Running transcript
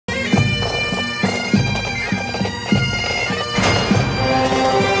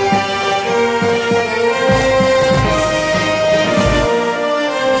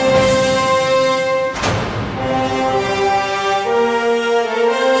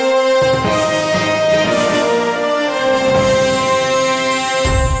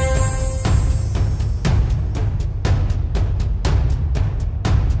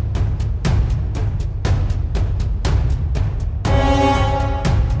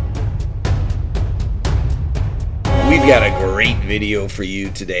We've got a great video for you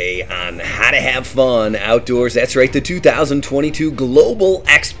today on how to have fun outdoors. That's right, the 2022 Global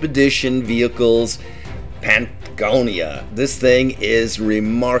Expedition Vehicles Patagonia. This thing is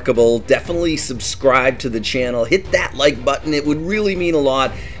remarkable. Definitely subscribe to the channel. Hit that like button. It would really mean a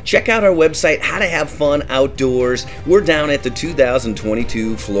lot. Check out our website, How to Have Fun Outdoors. We're down at the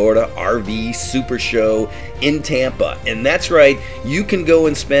 2022 Florida RV Super Show in Tampa. And that's right, you can go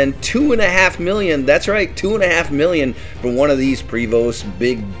and spend $2.5 million. That's right, $2.5 million for one of these Prevost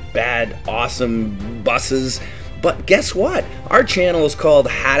big, bad, awesome buses. But guess what? Our channel is called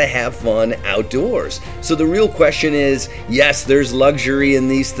How to Have Fun Outdoors. So the real question is, yes, there's luxury in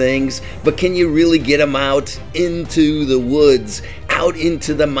these things, but can you really get them out into the woods, out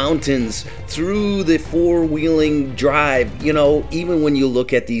into the mountains, through the four-wheeling drive? You know, even when you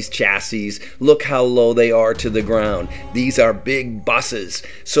look at these chassis, look how low they are to the ground. These are big buses.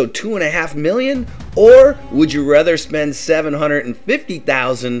 So $2.5 million? Or would you rather spend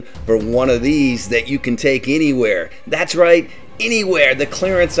 $750,000 for one of these that you can take anywhere? That's right, anywhere. The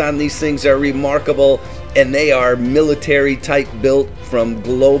clearance on these things are remarkable, and they are military type built from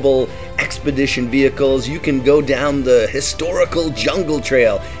Global Expedition Vehicles. You can go down the historical jungle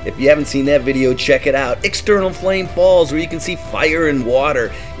trail. If you haven't seen that video, check it out. External Flame Falls, where you can see fire and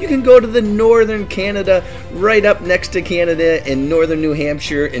water. You can go to the northern Canada, right up next to Canada in northern New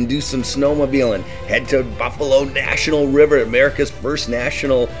Hampshire, and do some snowmobiling. Head to Buffalo National River, America's first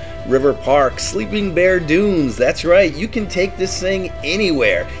national river park. Sleeping Bear Dunes, that's right, you can take this thing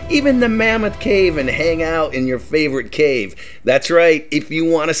anywhere, even the Mammoth Cave, and hang out in your favorite cave. That's right, if you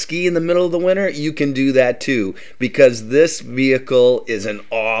want to ski in the middle of the winter, you can do that too, because this vehicle is an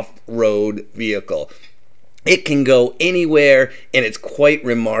off-road vehicle. It can go anywhere, and it's quite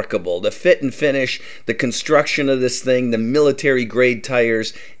remarkable. The fit and finish, the construction of this thing, the military grade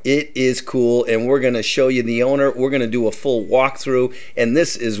tires, it is cool, and we're going to show you the owner. We're going to do a full walkthrough, and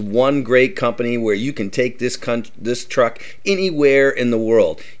this is one great company where you can take this truck anywhere in the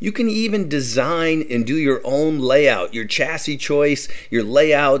world. You can even design and do your own layout, your chassis choice, your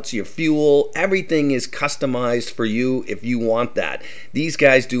layouts, your fuel. Everything is customized for you if you want that. These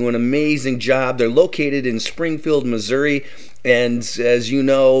guys do an amazing job. They're located in Springfield, Missouri, and as you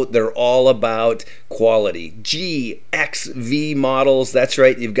know, they're all about quality. GXV models, that's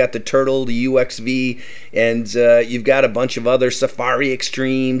right, you've got the Turtle, the UXV, and you've got a bunch of other Safari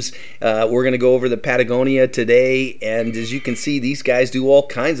Extremes. We're going to go over the Patagonia today, and as you can see, these guys do all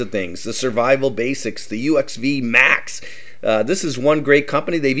kinds of things. The Survival Basics, the UXV-MAX. This is one great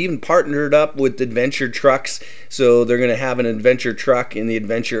company. They've even partnered up with Adventure Trucks, so they're going to have an Adventure truck in the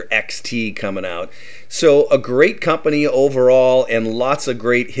Adventure XT coming out. So a great company overall, and lots of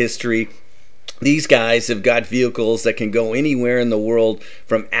great history. These guys have got vehicles that can go anywhere in the world,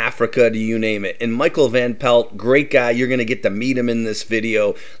 from Africa to you name it. And Michael Van Pelt, great guy. You're going to get to meet him in this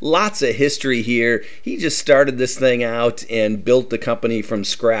video. Lots of history here. He just started this thing out and built the company from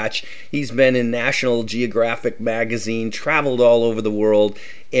scratch. He's been in National Geographic magazine, traveled all over the world.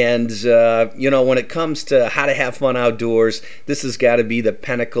 And, you know, when it comes to how to have fun outdoors, this has got to be the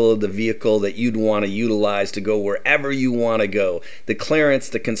pinnacle of the vehicle that you'd want to utilize to go wherever you want to go. The clearance,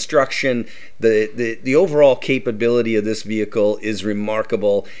 the construction, the overall capability of this vehicle is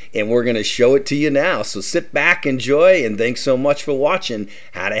remarkable, and we're going to show it to you now. So sit back, enjoy, and thanks so much for watching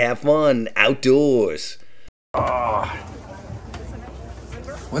How to Have Fun Outdoors.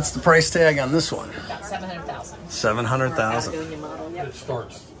 What's the price tag on this one? About $700,000. $700,000. Yep. It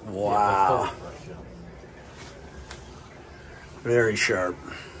starts. Wow. Very sharp.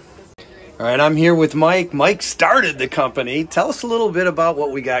 All right, I'm here with Mike. Mike started the company. Tell us a little bit about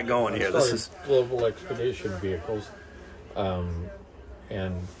what we got going here. This is Global Expedition Vehicles,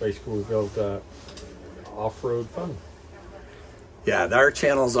 and basically we built off-road fun. yeah, our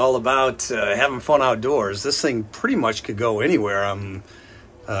channel is all about having fun outdoors. This thing pretty much could go anywhere, I'm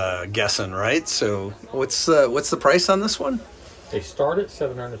guessing, right? So what's the price on this one? They start at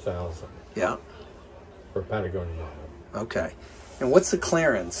 $700,000. Yeah. For Patagonia model. Okay. And what's the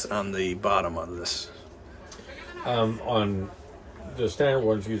clearance on the bottom of this? On the standard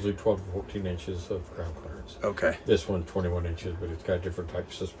one's usually 12 to 14 inches of ground clearance. Okay. This one's 21 inches, but it's got different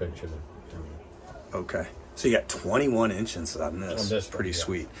types of suspension. Okay. So you got 21 inches on this. On this pretty one, yeah.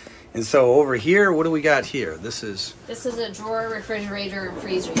 sweet. And so over here, what do we got here? This is a drawer, refrigerator, and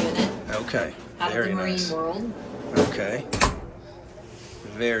freezer unit. okay. Out Very of the marine nice. world. Okay.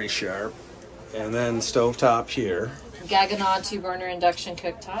 Very sharp. And then stovetop here. Gaggenau 2-burner induction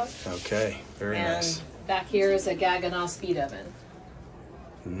cooktop. Okay. Very and nice. back here is a Gaggenau speed oven.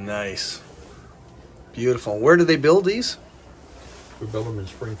 Nice. Beautiful. Where do they build these? We built them in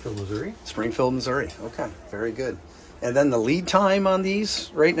Springfield, Missouri. Springfield, Missouri. Okay. Very good. And then the lead time on these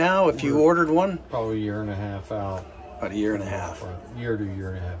right now, if you ordered one? Probably a year and a half out. About a year and a half. Year to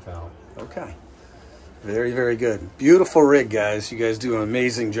year and a half out. Okay. Very, very good. Beautiful rig, guys. You guys do an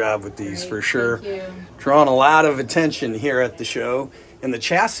amazing job with these, for sure. Thank you. Drawing a lot of attention here at the show. And the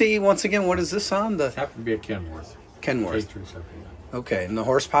chassis, once again, what is this on? The Happens to be a Kenworth. Kenworth. K370. Okay, and the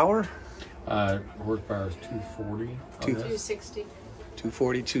horsepower? Horsepower is 240. 260.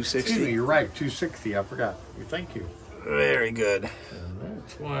 240, 260. Excuse me, you're right, 260. I forgot. Thank you. Very good. And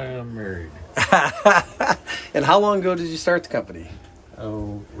that's why I'm married. And how long ago did you start the company?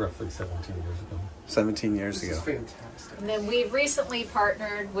 Oh, roughly 17 years ago. 17 years ago. Fantastic. And then we've recently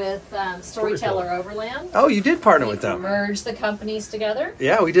partnered with Storyteller Overland. Oh, you did partner We've with them. merged the companies together.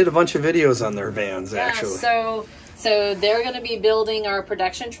 Yeah, we did a bunch of videos on their vans, Yeah, actually. so they're going to be building our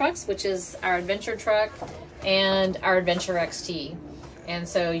production trucks, which is our Adventure truck and our Adventure XT. And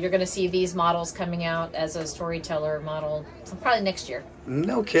so you're going to see these models coming out as a Storyteller model probably next year.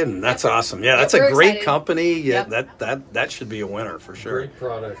 No kidding. That's awesome. Yeah, that's we're a great excited. company. Yeah, Yep. that should be a winner for sure. Great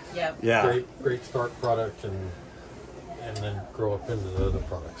product. Yep. Yeah. Great start product and then grow up into the other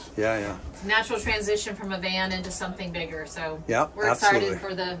products. Yeah. Natural transition from a van into something bigger. So Yeah, we're absolutely.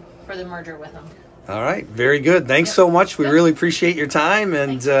 excited for the merger with them. All right. Very good. Thanks so much. We really appreciate your time,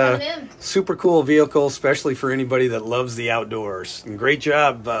 and Thanks for coming in. super cool vehicle, especially for anybody that loves the outdoors. And great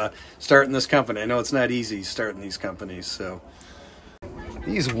job starting this company. I know it's not easy starting these companies. So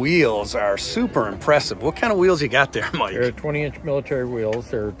these wheels are super impressive. What kind of wheels you got there, Mike? They're 20-inch military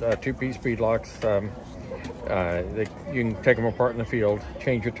wheels. They're two-piece speed locks. You can take them apart in the field,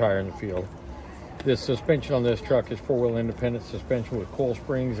 change your tire in the field. The suspension on this truck is four-wheel independent suspension with coil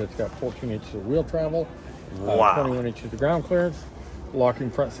springs. It's got 14 inches of wheel travel, Wow. 21 inches of ground clearance,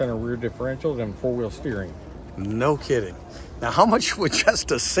 locking front, center, rear differentials, and four-wheel steering. No kidding. Now, how much would just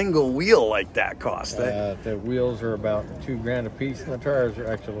a single wheel like that cost? The wheels are about $2,000 a piece, and the tires are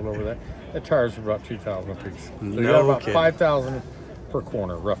actually a little over that. The tires are about $2,000 a piece. So you got about kidding. $5,000 per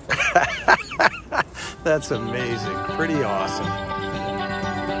corner, roughly. That's amazing. Pretty awesome.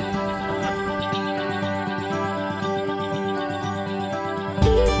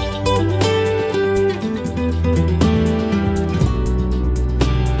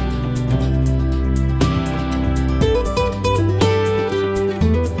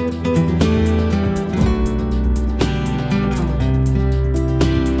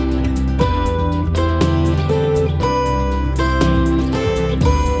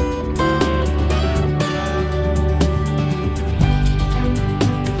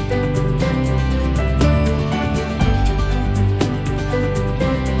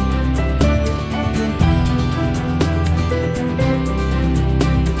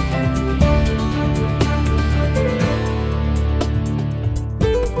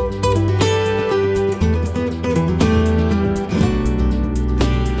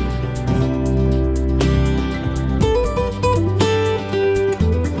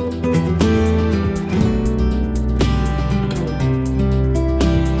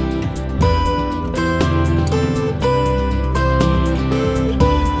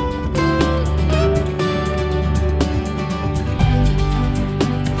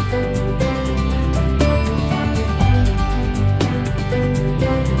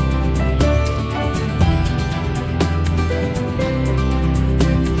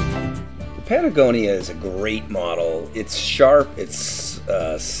 Patagonia is a great model. It's sharp, it's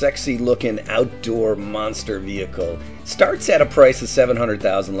a sexy looking outdoor monster vehicle. Starts at a price of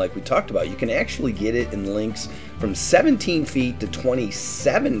 $700,000 like we talked about. You can actually get it in lengths from 17 feet to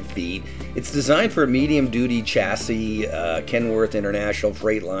 27 feet. It's designed for a medium duty chassis, Kenworth International,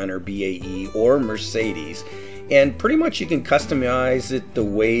 Freightliner, BAE, or Mercedes. And pretty much you can customize it the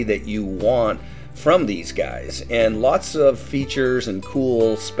way that you want from these guys, and lots of features and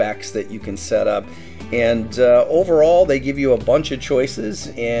cool specs that you can set up. And overall, they give you a bunch of choices,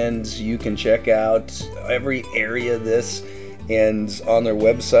 and you can check out every area of this and on their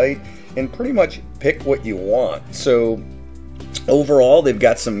website and pretty much pick what you want. So overall, they've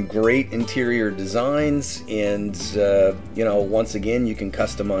got some great interior designs, and you know, once again, you can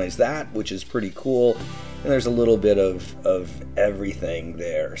customize that, which is pretty cool. And there's a little bit of everything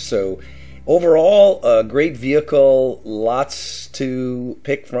there. So overall, a great vehicle, lots to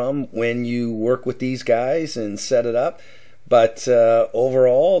pick from when you work with these guys and set it up. But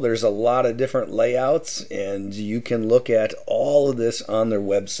overall, there's a lot of different layouts, and you can look at all of this on their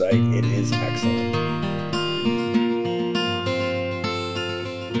website. It is excellent.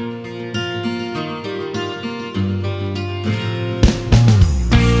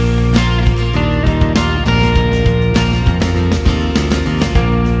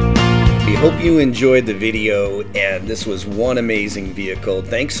 Hope you enjoyed the video, and this was one amazing vehicle.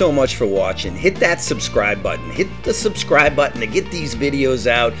 Thanks so much for watching. Hit that subscribe button. Hit the subscribe button to get these videos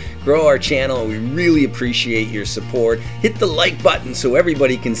out, grow our channel. We really appreciate your support. Hit the like button so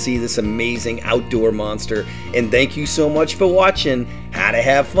everybody can see this amazing outdoor monster. And thank you so much for watching How to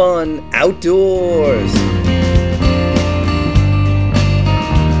Have Fun Outdoors.